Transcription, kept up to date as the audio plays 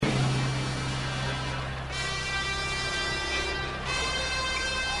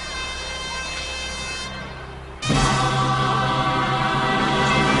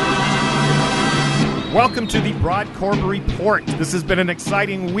Welcome to the Brodkorb Report. This has been an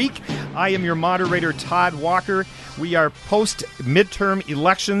exciting week. I am your moderator, Todd Walker. We are post-midterm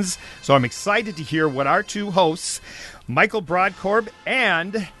elections, so I'm excited to hear what our two hosts, Michael Brodkorb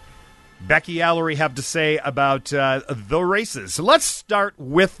and Becky Alery, have to say about the races. So let's start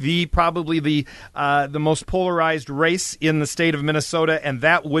with probably the most polarized race in the state of Minnesota, and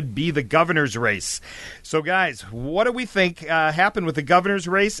that would be the governor's race. So, guys, what do we think happened with the governor's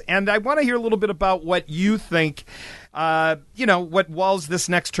race? And I want to hear a little bit about what you think, what Walz this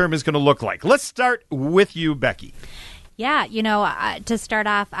next term is going to look like. Let's start with you, Becky. Yeah, to start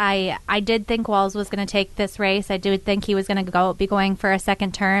off, I did think Walz was going to take this race. I did think he was going to be going for a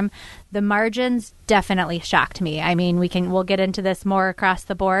second term. The margins definitely shocked me. I mean, we'll get into this more across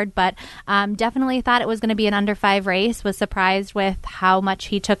the board, but definitely thought it was going to be an under 5 race. Was surprised with how much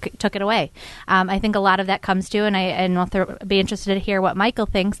he took it away. I think a lot of that comes to, and I'll be interested to hear what Michael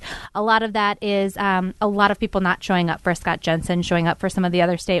thinks. A lot of that is a lot of people not showing up for Scott Jensen, showing up for some of the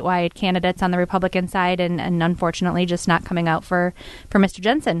other statewide candidates on the Republican side, and unfortunately just not coming out for Mr.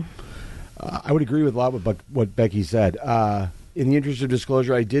 Jensen. I would agree with a lot of what Becky said. In the interest of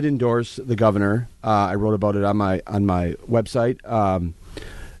disclosure, I did endorse the governor. I wrote about it on my website.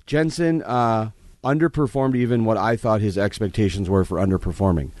 Jensen underperformed even what I thought his expectations were for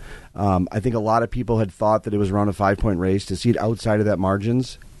underperforming. I think a lot of people had thought that it was around a 5-point race. To see it outside of that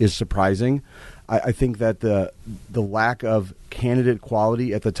margins is surprising. I think that the lack of candidate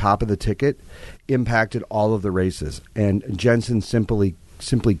quality at the top of the ticket impacted all of the races, and Jensen simply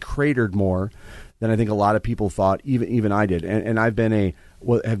cratered more than I think a lot of people thought. Even I did, and I've been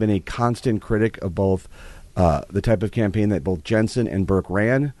a constant critic of both the type of campaign that both Jensen and Burke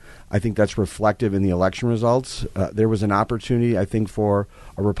ran. I think that's reflective in the election results. There was an opportunity, I think, for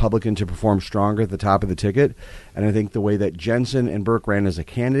a Republican to perform stronger at the top of the ticket, and I think the way that Jensen and Burke ran as a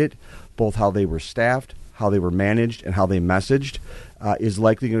candidate, both how they were staffed, how they were managed, and how they messaged, is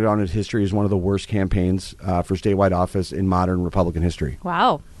likely to go down in history as one of the worst campaigns for statewide office in modern Republican history.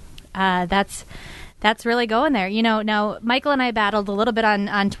 Wow. That's really going there. Now Michael and I battled a little bit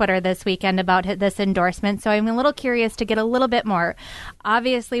on Twitter this weekend about this endorsement, so I'm a little curious to get a little bit more.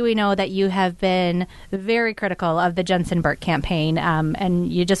 Obviously, we know that you have been very critical of the Jensen-Burke campaign,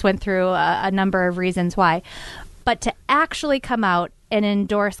 and you just went through a number of reasons why. But to actually come out and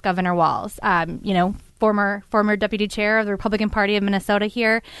endorse Governor Walz, former deputy chair of the Republican Party of Minnesota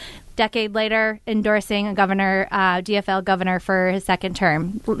here, decade later, endorsing a governor, DFL governor for his second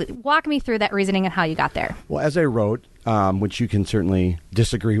term. Walk me through that reasoning and how you got there. Well, as I wrote, which you can certainly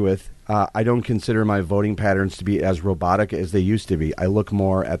disagree with, I don't consider my voting patterns to be as robotic as they used to be. I look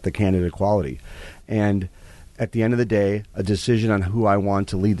more at the candidate quality. And at the end of the day, a decision on who I want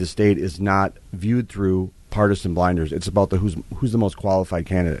to lead the state is not viewed through partisan blinders. It's about who's the most qualified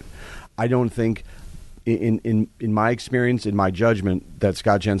candidate. I don't think, in my experience, in my judgment, that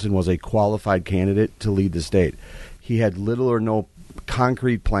Scott Jensen was a qualified candidate to lead the state. He had little or no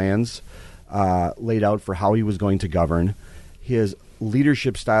concrete plans laid out for how he was going to govern. His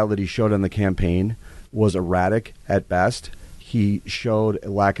leadership style that he showed on the campaign was erratic at best. He showed a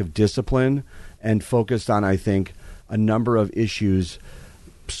lack of discipline and focused on, I think, a number of issues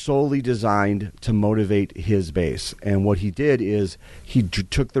solely designed to motivate his base. And what he did is he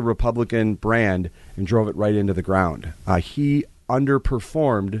took the Republican brand and drove it right into the ground. He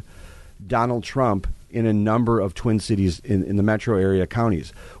underperformed Donald Trump in a number of Twin Cities in the metro area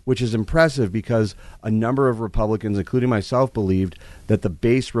counties, which is impressive because a number of Republicans, including myself, believed that the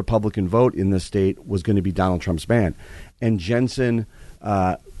base Republican vote in this state was going to be Donald Trump's man. And Jensen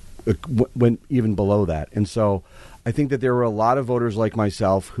went even below that. And so I think that there were a lot of voters like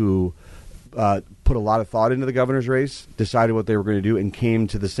myself who put a lot of thought into the governor's race, decided what they were going to do, and came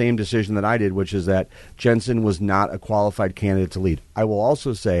to the same decision that I did, which is that Jensen was not a qualified candidate to lead. I will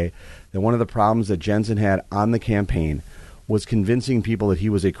also say that one of the problems that Jensen had on the campaign was convincing people that he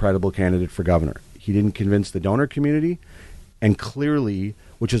was a credible candidate for governor. He didn't convince the donor community, and clearly,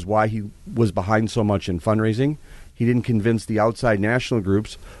 which is why he was behind so much in fundraising, he didn't convince the outside national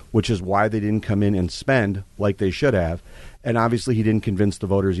groups, which is why they didn't come in and spend like they should have. And obviously he didn't convince the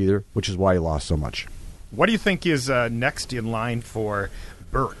voters either, which is why he lost so much. What do you think is next in line for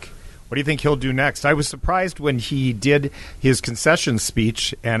Burke? What do you think he'll do next? I was surprised when he did his concession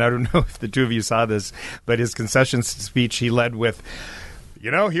speech, and I don't know if the two of you saw this, but his concession speech he led with,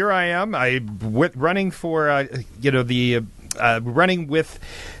 here I am. I'm running for, running with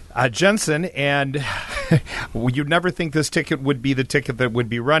Jensen, and you'd never think this ticket would be the ticket that would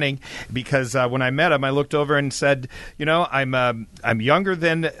be running, because when I met him, I looked over and said, I'm younger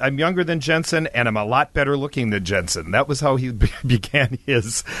than Jensen, and I'm a lot better looking than Jensen. That was how he began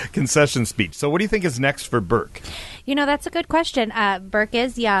his concession speech. So what do you think is next for Burke? That's a good question. Burke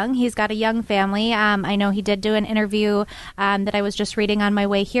is young. He's got a young family. I know he did do an interview that I was just reading on my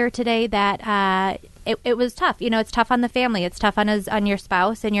way here today that it was tough. It's tough on the family. It's tough on your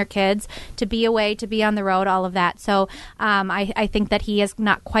spouse and your kids to be away, to be on the road, all of that. So I think that he is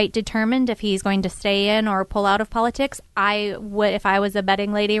not quite determined if he's going to stay in or pull out of politics. If I was a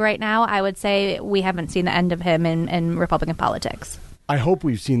betting lady right now, I would say we haven't seen the end of him in Republican politics. I hope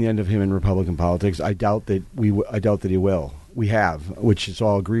we've seen the end of him in Republican politics. I doubt that I doubt that he will. We have, so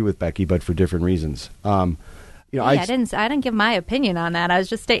I'll agree with Becky, but for different reasons. I didn't give my opinion on that. I was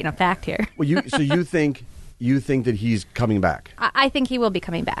just stating a fact here. Well, you think that he's coming back? I think he will be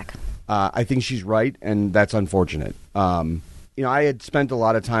coming back. I think she's right, and that's unfortunate. I had spent a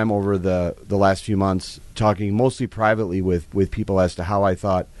lot of time over the last few months talking mostly privately with people as to how I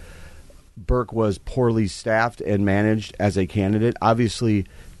thought Burke was poorly staffed and managed as a candidate. Obviously,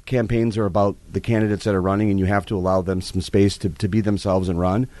 campaigns are about the candidates that are running, and you have to allow them some space to be themselves and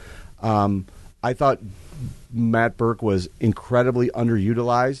run. I thought Matt Burke was incredibly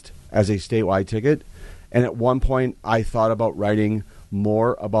underutilized as a statewide ticket, and at one point I thought about writing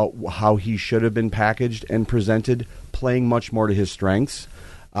more about how he should have been packaged and presented, playing much more to his strengths.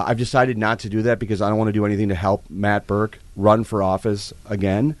 I've decided not to do that because I don't want to do anything to help Matt Burke run for office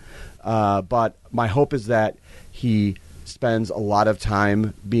again. But my hope is that he spends a lot of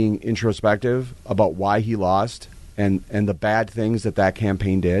time being introspective about why he lost and the bad things that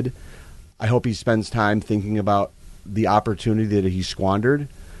campaign did. I hope he spends time thinking about the opportunity that he squandered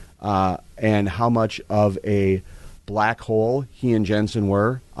and how much of a black hole he and Jensen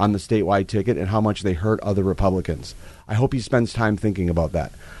were on the statewide ticket and how much they hurt other Republicans. I hope he spends time thinking about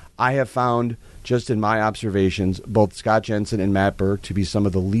that. I have found, just in my observations, both Scott Jensen and Matt Burke to be some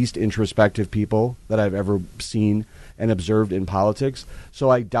of the least introspective people that I've ever seen and observed in politics. So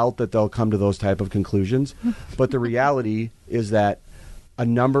I doubt that they'll come to those type of conclusions. But the reality is that a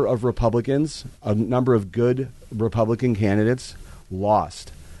number of Republicans, a number of good Republican candidates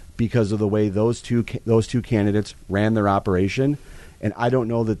lost because of the way those two candidates ran their operation. And I don't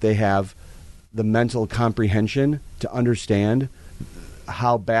know that they have the mental comprehension to understand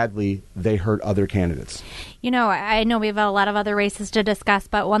how badly they hurt other candidates. I know we have a lot of other races to discuss,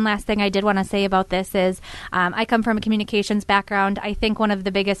 but one last thing I did want to say about this is I come from a communications background. I think one of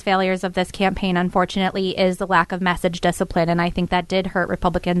the biggest failures of this campaign, unfortunately, is the lack of message discipline, and I think that did hurt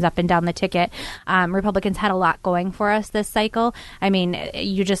Republicans up and down the ticket. Republicans had a lot going for us this cycle. I mean,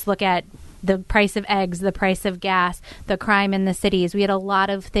 you just look at the price of eggs, the price of gas, the crime in the cities. We had a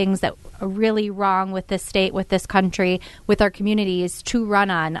lot of things that are really wrong with this state, with this country, with our communities to run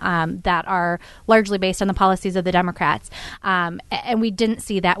on that are largely based on the policies of the Democrats. And we didn't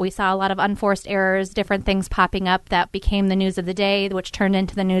see that. We saw a lot of unforced errors, different things popping up that became the news of the day, which turned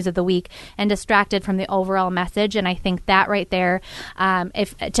into the news of the week and distracted from the overall message. And I think that right there,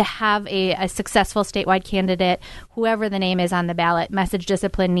 if to have a successful statewide candidate, whoever the name is on the ballot, message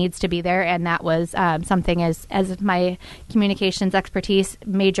discipline needs to be there. And that was something, as my communications expertise,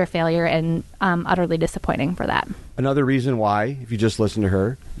 major failure and utterly disappointing for that. Another reason why, if you just listen to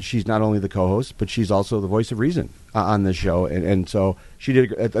her, she's not only the co-host, but she's also the voice of reason on this show. And so she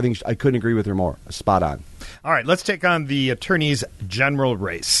did. I think I couldn't agree with her more. Spot on. All right, let's take on the Attorney's General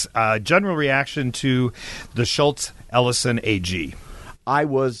race. General reaction to the Schultz-Ellison AG. I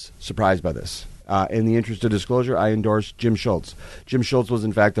was surprised by this. In the interest of disclosure, I endorsed Jim Schultz. Jim Schultz was,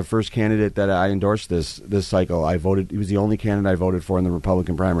 in fact, the first candidate that I endorsed this cycle. I voted. He was the only candidate I voted for in the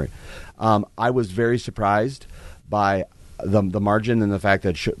Republican primary. I was very surprised by the margin and the fact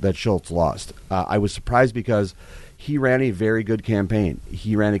that Schultz lost. I was surprised because he ran a very good campaign.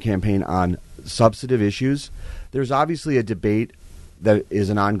 He ran a campaign on substantive issues. There's obviously a debate that is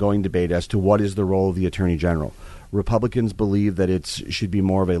an ongoing debate as to what is the role of the Attorney General. Republicans believe that it should be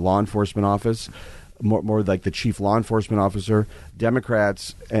more of a law enforcement office, more like the chief law enforcement officer.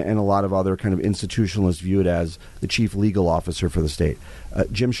 Democrats and a lot of other kind of institutionalists view it as the chief legal officer for the state.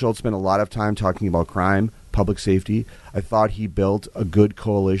 Jim Schultz spent a lot of time talking about crime, public safety. I thought he built a good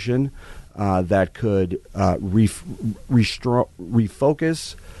coalition that could refocus,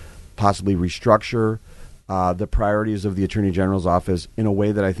 possibly restructure the priorities of the Attorney General's office in a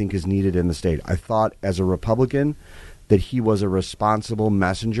way that I think is needed in the state. I thought, as a Republican, that he was a responsible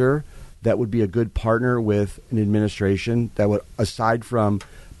messenger that would be a good partner with an administration that would, aside from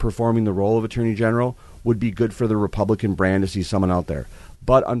performing the role of Attorney General, would be good for the Republican brand to see someone out there.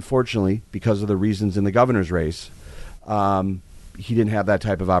 But unfortunately, because of the reasons in the governor's race, he didn't have that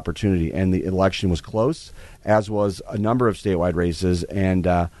type of opportunity, and the election was close, as was a number of statewide races, and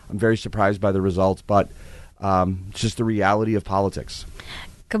I'm very surprised by the results, but it's just the reality of politics.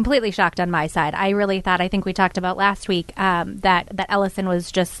 Completely shocked on my side. I think we talked about last week that Ellison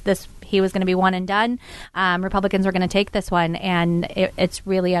was just this, he was going to be one and done. Republicans were going to take this one, and it's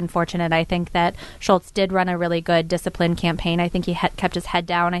really unfortunate. I think that Schultz did run a really good, disciplined campaign. I think he kept his head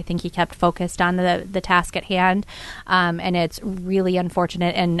down. I think he kept focused on the task at hand, and it's really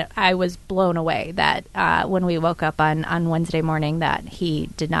unfortunate. And I was blown away that when we woke up on Wednesday morning that he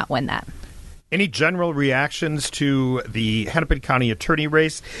did not win that. Any general reactions to the Hennepin County attorney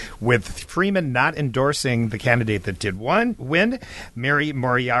race with Freeman not endorsing the candidate that did win? Mary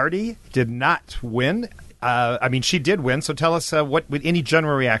Moriarty did not win. She did win. So tell us any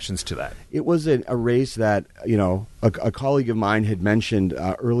general reactions to that. It was a race that, a colleague of mine had mentioned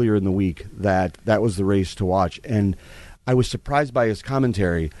earlier in the week that was the race to watch. And I was surprised by his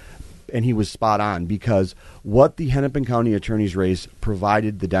commentary, and he was spot on, because what the Hennepin County attorney's race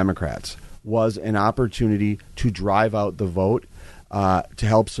provided the Democrats was an opportunity to drive out the vote to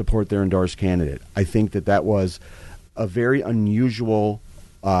help support their endorsed candidate. I think that was a very unusual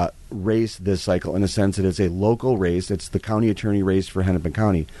race this cycle, in a sense that it's a local race. It's the county attorney race for Hennepin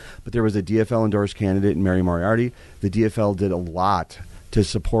County. But there was a DFL endorsed candidate in Mary Moriarty. The DFL did a lot to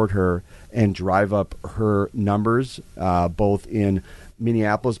support her and drive up her numbers, both in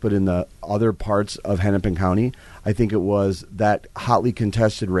Minneapolis, but in the other parts of Hennepin County. I think it was that hotly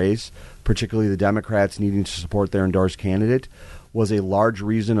contested race, particularly the Democrats needing to support their endorsed candidate, was a large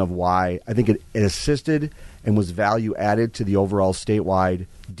reason of why I think it assisted and was value added to the overall statewide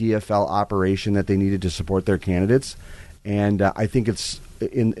DFL operation that they needed to support their candidates. And I think it's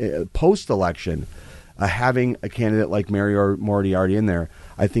in post-election, having a candidate like Mary Moriarty in there,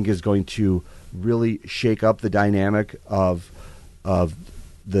 I think is going to really shake up the dynamic of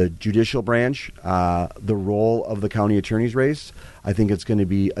the judicial branch, the role of the county attorney's race. I think it's going to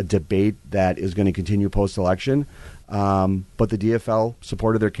be a debate that is going to continue post-election. But the DFL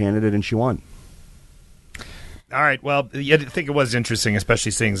supported their candidate, and she won. All right. Well, I think it was interesting,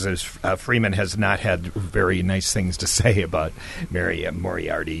 especially seeing as Freeman has not had very nice things to say about Mary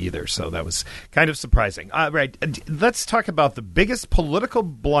Moriarty either. So that was kind of surprising. All right. Let's talk about the biggest political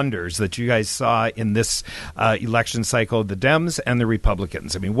blunders that you guys saw in this election cycle, the Dems and the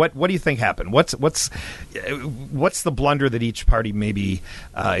Republicans. I mean, what do you think happened? What's the blunder that each party maybe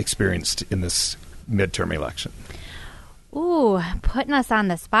experienced in this midterm election? Ooh, putting us on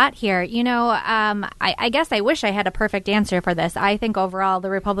the spot here. I guess I wish I had a perfect answer for this. I think overall the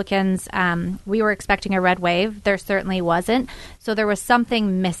Republicans, we were expecting a red wave. There certainly wasn't. So there was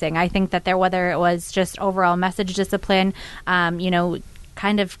something missing. I think that whether it was just overall message discipline,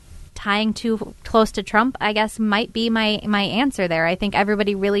 kind of tying too close to Trump, I guess, might be my answer there. I think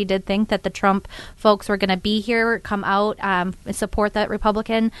everybody really did think that the Trump folks were going to be here, come out, support that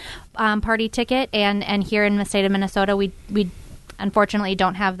Republican Party ticket. And here in the state of Minnesota, we unfortunately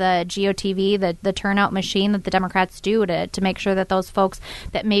don't have the GOTV, the turnout machine that the Democrats do to make sure that those folks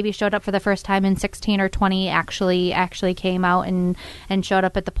that maybe showed up for the first time in 16 or 20 actually came out and showed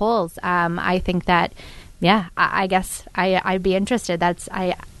up at the polls. I think that, I guess I'd be interested.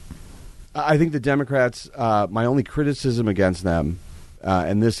 I think the Democrats, my only criticism against them,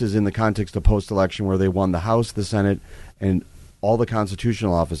 and this is in the context of post-election where they won the House, the Senate, and all the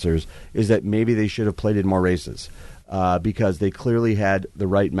constitutional officers, is that maybe they should have played in more races because they clearly had the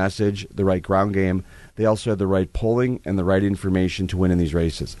right message, the right ground game. They also had the right polling and the right information to win in these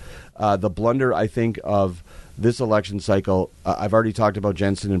races. The blunder, I think, of this election cycle, I've already talked about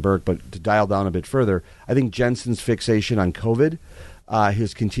Jensen and Burke, but to dial down a bit further, I think Jensen's fixation on COVID,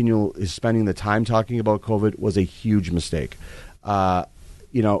 his spending the time talking about COVID was a huge mistake.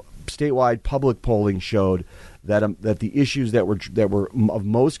 Statewide public polling showed that the issues that were of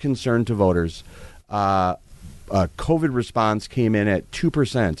most concern to voters, COVID response came in at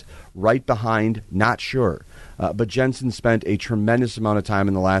 2%, right behind not sure. But Jensen spent a tremendous amount of time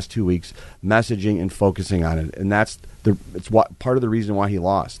in the last 2 weeks messaging and focusing on it, and it's part of the reason why he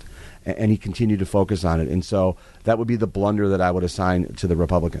lost. And he continued to focus on it. And so that would be the blunder that I would assign to the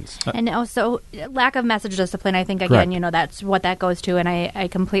Republicans. And also lack of message discipline, I think, again, Correct. That's what that goes to, and I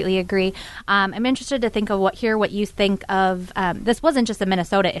completely agree. I'm interested to think of what you think of. This wasn't just a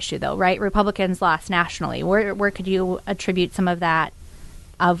Minnesota issue, though, right? Republicans lost nationally. Where could you attribute some of that,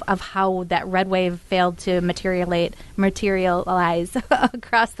 of how that red wave failed to materialize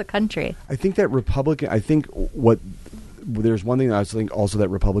across the country? I think that what there's one thing I think also that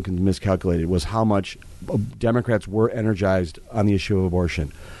Republicans miscalculated was how much Democrats were energized on the issue of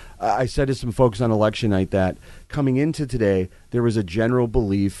abortion. I said to some folks on election night that coming into today, there was a general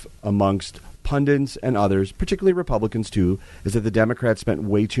belief amongst pundits and others, particularly Republicans too, is that the Democrats spent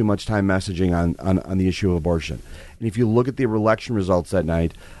way too much time messaging on the issue of abortion. And if you look at the election results that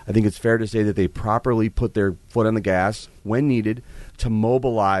night, I think it's fair to say that they properly put their foot on the gas when needed to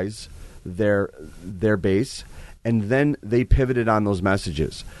mobilize their base, and then they pivoted on those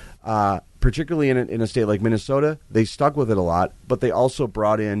messages. Particularly in a state like Minnesota, they stuck with it a lot, but they also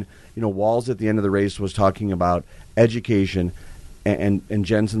brought in, Walz at the end of the race was talking about education and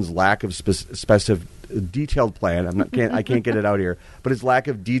Jensen's lack of specific detailed plan. I can't get it out here, but his lack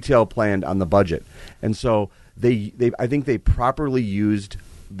of detail planned on the budget. And so I think they properly used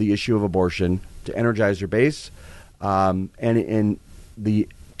the issue of abortion to energize their base, and in the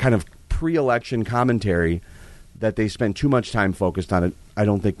kind of pre-election commentary that they spent too much time focused on it, I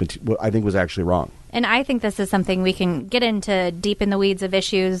think was actually wrong. And I think this is something we can get into deep in the weeds of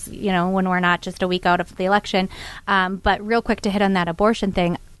issues, when we're not just a week out of the election. But real quick to hit on that abortion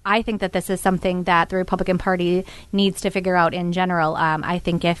thing, I think that this is something that the Republican Party needs to figure out in general. I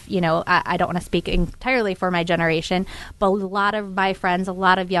think if, I don't want to speak entirely for my generation, but a lot of my friends, a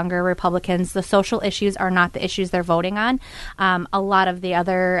lot of younger Republicans, the social issues are not the issues they're voting on. A lot of the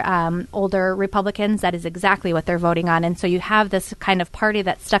other older Republicans, that is exactly what they're voting on. And so you have this kind of party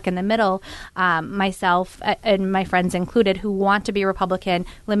that's stuck in the middle, myself and my friends included, who want to be Republican,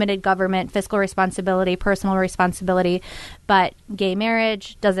 limited government, fiscal responsibility, personal responsibility, but gay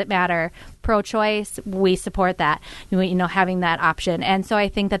marriage doesn't matter. Pro-choice, we support that, having that option. And so I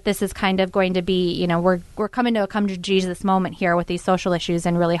think that this is kind of going to be, we're coming to a come to Jesus moment here with these social issues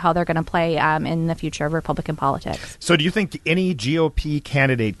and really how they're going to play in the future of Republican politics. So do you think any GOP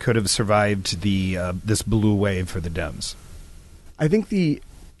candidate could have survived this blue wave for the Dems? I think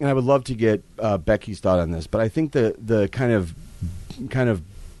and I would love to get Becky's thought on this, but I think the kind of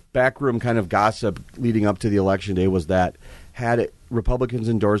backroom kind of gossip leading up to the election day was that had Republicans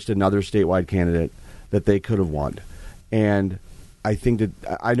endorsed another statewide candidate, that they could have won. And I think that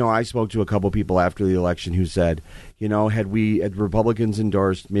I know I spoke to a couple people after the election who said, had Republicans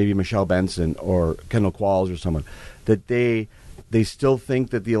endorsed maybe Michelle Benson or Kendall Qualls or someone, that they still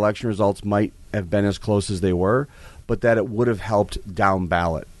think that the election results might have been as close as they were, but that it would have helped down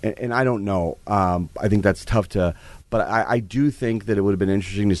ballot. And I don't know. I think that's tough to. But I do think that it would have been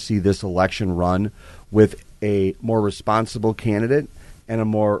interesting to see this election run with a more responsible candidate and a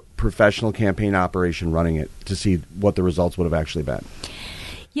more professional campaign operation running it to see what the results would have actually been.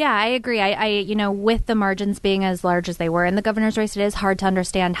 Yeah, I agree. I with the margins being as large as they were in the governor's race, it is hard to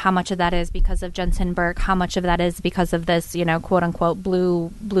understand how much of that is because of Jensen Burke, how much of that is because of this, quote unquote,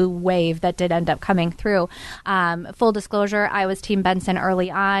 blue wave that did end up coming through. Full disclosure, I was Team Benson early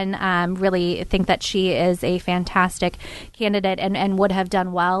on. Really think that she is a fantastic candidate and would have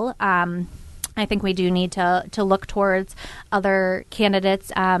done well. I think we do need to look towards other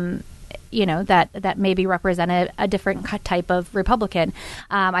candidates, that maybe represent a different type of Republican.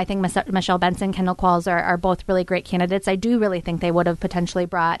 I think Michelle Benson, Kendall Qualls are both really great candidates. I do really think they would have potentially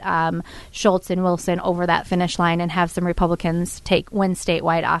brought Schultz and Wilson over that finish line and have some Republicans win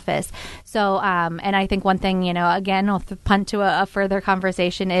statewide office. So, and I think one thing, again, I'll punt to a further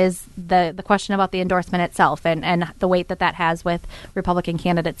conversation is the question about the endorsement itself and the weight that has with Republican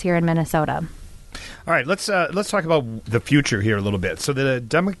candidates here in Minnesota. All right, let's talk about the future here a little bit. So the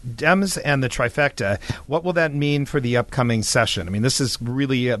Dems and the trifecta, what will that mean for the upcoming session? I mean, this is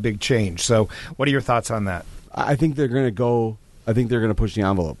really a big change. So what are your thoughts on that? I think they're going to go. I think they're going to push the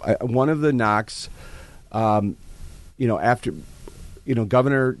envelope. One of the knocks, after,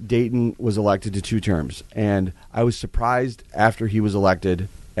 Governor Dayton was elected to 2 terms, and I was surprised after he was elected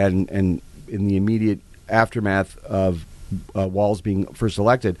and in the immediate aftermath of Walz being first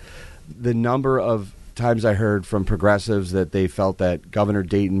elected, the number of times I heard from progressives that they felt that Governor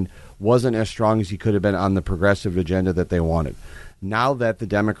Dayton wasn't as strong as he could have been on the progressive agenda that they wanted. Now that the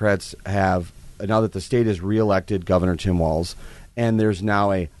Democrats now that the state has reelected Governor Tim Walz, and there's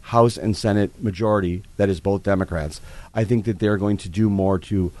now a House and Senate majority that is both Democrats, I think that they're going to do more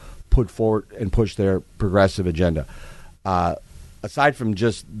to put forward and push their progressive agenda. Aside from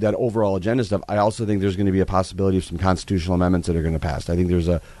just that overall agenda stuff, I also think there's going to be a possibility of some constitutional amendments that are going to pass. I think there's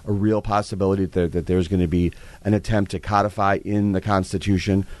a real possibility that there's going to be an attempt to codify in the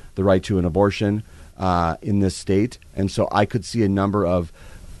Constitution the right to an abortion in this state. And so I could see a number of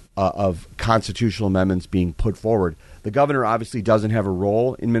constitutional amendments being put forward. The governor obviously doesn't have a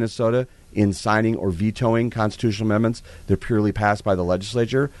role in Minnesota in signing or vetoing constitutional amendments. They're purely passed by the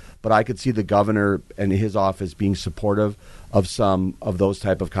legislature. But I could see the governor and his office being supportive of some of those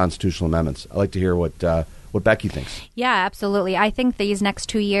type of constitutional amendments. I'd like to hear what Becky thinks. Yeah, absolutely. I think these next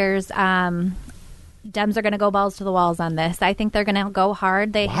 2 years, Dems are going to go balls to the walls on this. I think they're going to go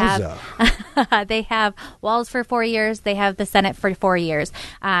hard. They have walls for 4 years. They have the Senate for 4 years.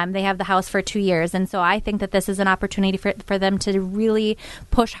 They have the House for 2 years. And so I think that this is an opportunity for them to really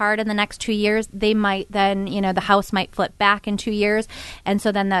push hard in the next 2 years. They might then, the House might flip back in 2 years. And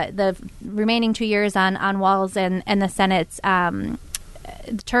so then the remaining 2 years on walls and the Senate's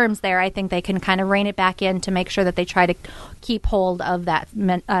terms there, I think they can kind of rein it back in to make sure that they try to keep hold of that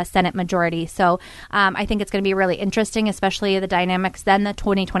Senate majority. So I think it's going to be really interesting, especially the dynamics then the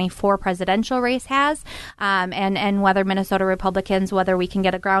 2024 presidential race has, and whether Minnesota Republicans, whether we can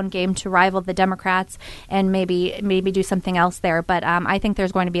get a ground game to rival the Democrats and maybe do something else there. But I think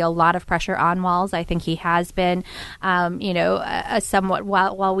there's going to be a lot of pressure on Walz. I think he has been, a somewhat,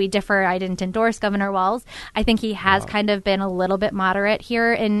 while we differ, I didn't endorse Governor Walz. I think he has kind of been a little bit moderate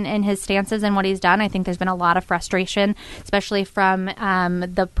here in his stances and what he's done. I think there's been a lot of frustration, especially from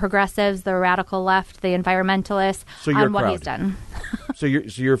the progressives, the radical left, the environmentalists, on what he's done. So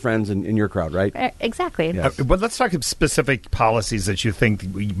your friends in your crowd, right? Exactly. Yes. But let's talk specific policies that you think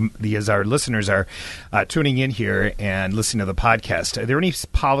as our listeners are tuning in here and listening to the podcast. Are there any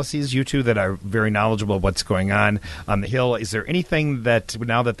policies, you two, that are very knowledgeable of what's going on the Hill? Is there anything that,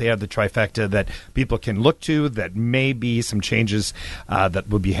 now that they have the trifecta, that people can look to that may be some changes that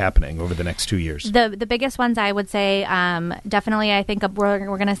would be happening over the next 2 years? The biggest ones, I would say, definitely, I think we're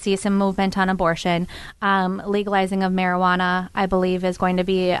going to see some movement on abortion. Legalizing of marijuana, I believe, is going to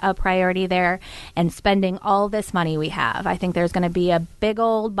be a priority there, and spending all this money we have. I think there's going to be a big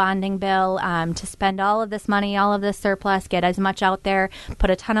old bonding bill to spend all of this money, all of this surplus, get as much out there, put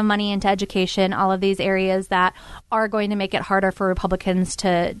a ton of money into education, all of these areas that are going to make it harder for Republicans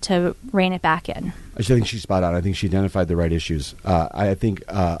to rein it back in. I think she's spot on. I think she identified the right issues. I think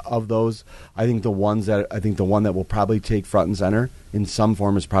of those, I think the one that will probably take front and center in some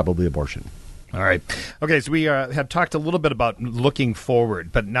form is probably abortion. All right. Okay, so we have talked a little bit about looking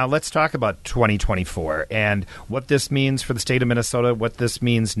forward, but now let's talk about 2024 and what this means for the state of Minnesota, what this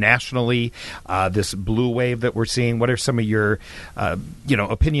means nationally, this blue wave that we're seeing. What are some of your,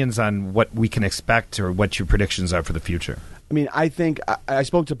 opinions on what we can expect or what your predictions are for the future? I mean, I think I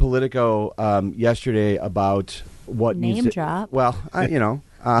spoke to Politico yesterday about what name drop. Well,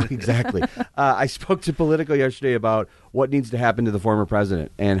 exactly. I spoke to Politico yesterday about what needs to happen to the former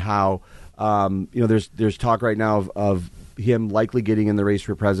president and how. There's talk right now of him likely getting in the race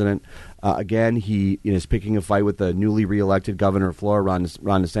for president. Again, he is picking a fight with the newly reelected governor of Florida,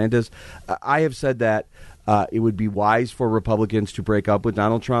 Ron DeSantis. I have said that it would be wise for Republicans to break up with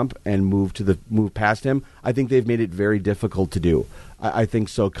Donald Trump and move past him. I think they've made it very difficult to do. I think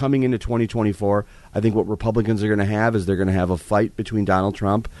so. Coming into 2024, I think what Republicans are going to have is they're going to have a fight between Donald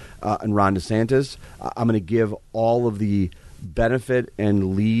Trump and Ron DeSantis. I'm going to give all of the benefit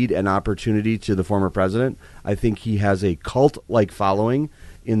and lead and opportunity to the former president. I think he has a cult-like following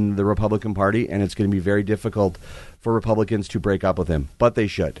in the Republican Party, and it's going to be very difficult for Republicans to break up with him, but they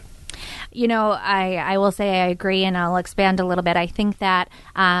should. I will say I agree, and I'll expand a little bit. I think that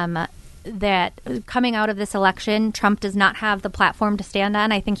that coming out of this election, Trump does not have the platform to stand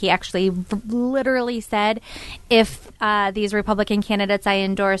on. I think he actually literally said, if these Republican candidates I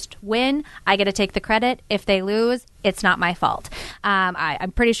endorsed win, I get to take the credit. If they lose, it's not my fault.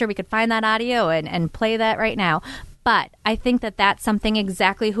 I'm pretty sure we could find that audio and play that right now. But I think that that's something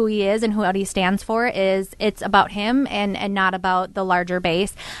exactly who he is and what he stands for is it's about him and not about the larger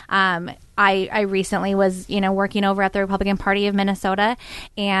base. I recently was, working over at the Republican Party of Minnesota,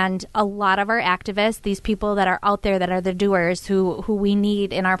 and a lot of our activists, these people that are out there that are the doers who we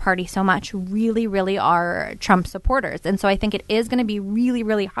need in our party so much, really, really are Trump supporters. And so I think it is going to be really,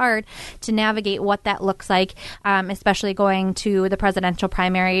 really hard to navigate what that looks like, especially going to the presidential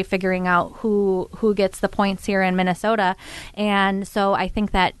primary, figuring out who gets the points here in Minnesota. And so I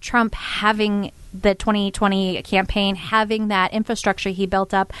think that Trump having the 2020 campaign, having that infrastructure he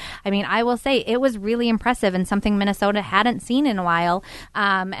built up, I mean, I will say it was really impressive and something Minnesota hadn't seen in a while.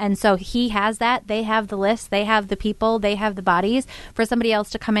 And so he has that. They have the list. They have the people. They have the bodies. For somebody else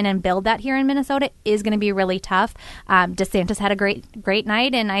to come in and build that here in Minnesota is going to be really tough. DeSantis had a great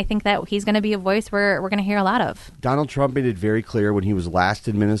night, and I think that he's going to be a voice we're going to hear a lot of. Donald Trump made it very clear when he was last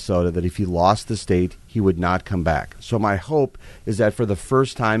in Minnesota that if he lost the state, he would not come back. So my hope is that for the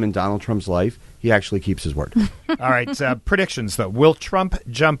first time in Donald Trump's life, he actually keeps his word. All right. Predictions, though. Will Trump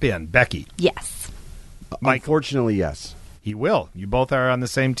jump in? Becky? Yes. Unfortunately, yes. He will. You both are on the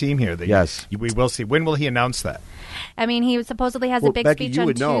same team here. Yes. We will see. When will he announce that? I mean, he supposedly has a big Becky, speech you on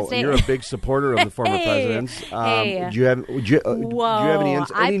would know. Tuesday. You're a big supporter of the former presidents. Hey. Do you have any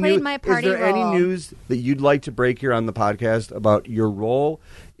I played my party Is there any role. news that you'd like to break here on the podcast about your role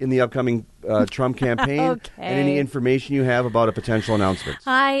in the upcoming Trump campaign? Okay. And any information you have about a potential announcement?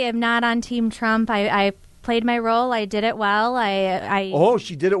 I am not on Team Trump. I played my role. I did it well. Oh,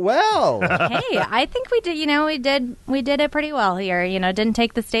 she did it well. Hey, I think we did. We did it pretty well here. Didn't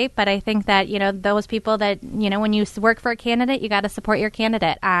take the state, but I think that those people that when you work for a candidate, you got to support your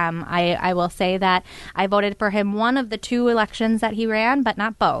candidate. I will say that I voted for him one of the 2 elections that he ran, but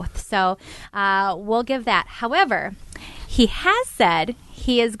not both. So we'll give that. However, he has said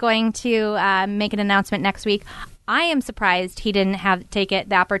he is going to make an announcement next week. I am surprised he didn't take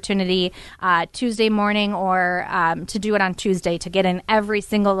the opportunity Tuesday morning or to do it on Tuesday to get in every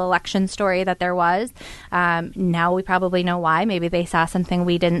single election story that there was. Now we probably know why. Maybe they saw something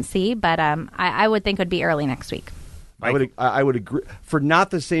we didn't see, but I would think it would be early next week. I would agree. For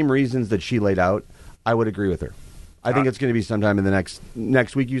not the same reasons that she laid out, I would agree with her. I think it's going to be sometime in the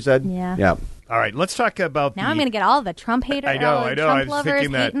next week, you said? Yeah. All right, let's talk about I'm going to get all the Trump haters, I know. Trump I was lovers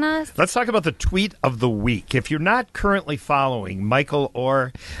thinking that. hating us. Let's talk about the tweet of the week. If you're not currently following Michael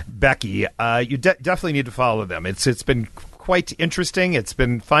or Becky, you definitely need to follow them. It's been quite interesting. It's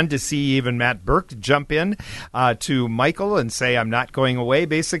been fun to see even Matt Burke jump in to Michael and say, I'm not going away.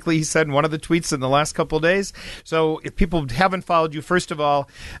 Basically, he said in one of the tweets in the last couple of days. So if people haven't followed you, first of all,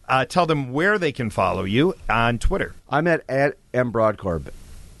 tell them where they can follow you on Twitter. I'm at M Brodkorb.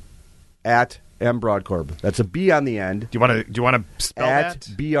 At M Brodkorb. That's a B on the end. Do you want to spell at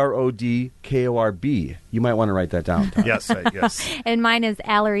that? Brodkorb. You might want to write that down. Yes. And mine is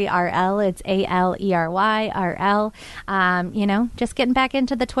Alery RL. It's ALERYRL. Just getting back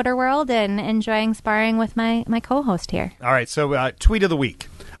into the Twitter world and enjoying sparring with my co-host here. All right. So tweet of the week.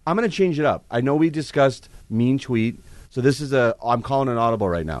 I'm going to change it up. I know we discussed mean tweet, so this is I'm calling an audible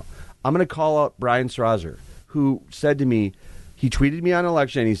right now. I'm going to call out Brian Strasser, who said to me, he tweeted me on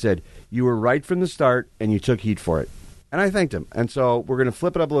election, and he said, you were right from the start, and you took heat for it. And I thanked him. And so we're going to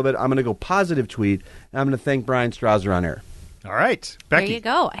flip it up a little bit. I'm going to go positive tweet, and I'm going to thank Brian Strasser on air. All right. Becky. There you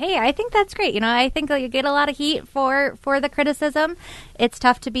go. Hey, I think that's great. I think that you get a lot of heat for the criticism. It's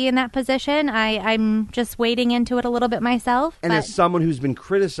tough to be in that position. I'm just wading into it a little bit myself. And as someone who's been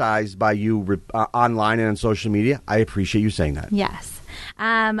criticized by you online and on social media, I appreciate you saying that. Yes.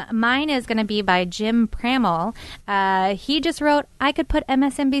 Mine is going to be by Jim Pramel. He just wrote, I could put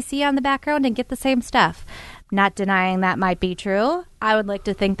MSNBC on the background and get the same stuff. Not denying that might be true. I would like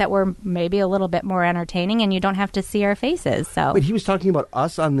to think that we're maybe a little bit more entertaining and you don't have to see our faces. So, wait, he was talking about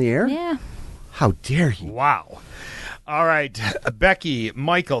us on the air? Yeah. How dare he? Wow. All right. Becky,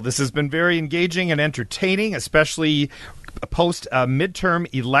 Michael, this has been very engaging and entertaining, especially post midterm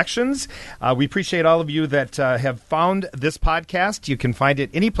elections. We appreciate all of you that have found this podcast. You can find it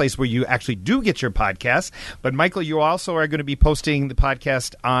any place where you actually do get your podcasts. But Michael, you also are going to be posting the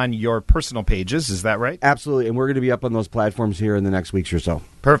podcast on your personal pages. Is that right? Absolutely. And we're going to be up on those platforms here in the next weeks or so.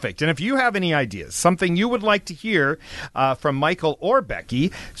 Perfect. And if you have any ideas, something you would like to hear from Michael or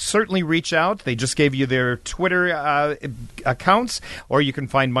Becky, certainly reach out. They just gave you their Twitter accounts, or you can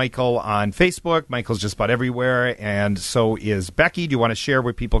find Michael on Facebook. Michael's just about everywhere, and so is Becky. Do you want to share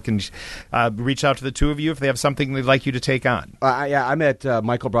where people can reach out to the two of you if they have something they'd like you to take on? Yeah, I'm at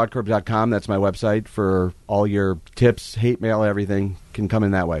michaelbrodkorb.com. That's my website for all your tips, hate mail, everything can come in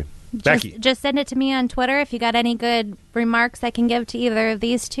that way. Becky. Just send it to me on Twitter if you got any good remarks I can give to either of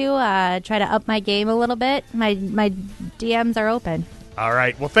these two. Try to up my game a little bit. My DMs are open. All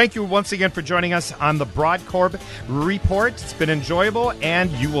right. Well, thank you once again for joining us on the Brodkorb Report. It's been enjoyable,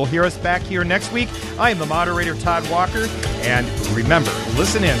 and you will hear us back here next week. I am the moderator, Todd Walker, and remember,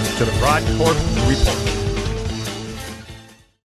 listen in to the Brodkorb Report.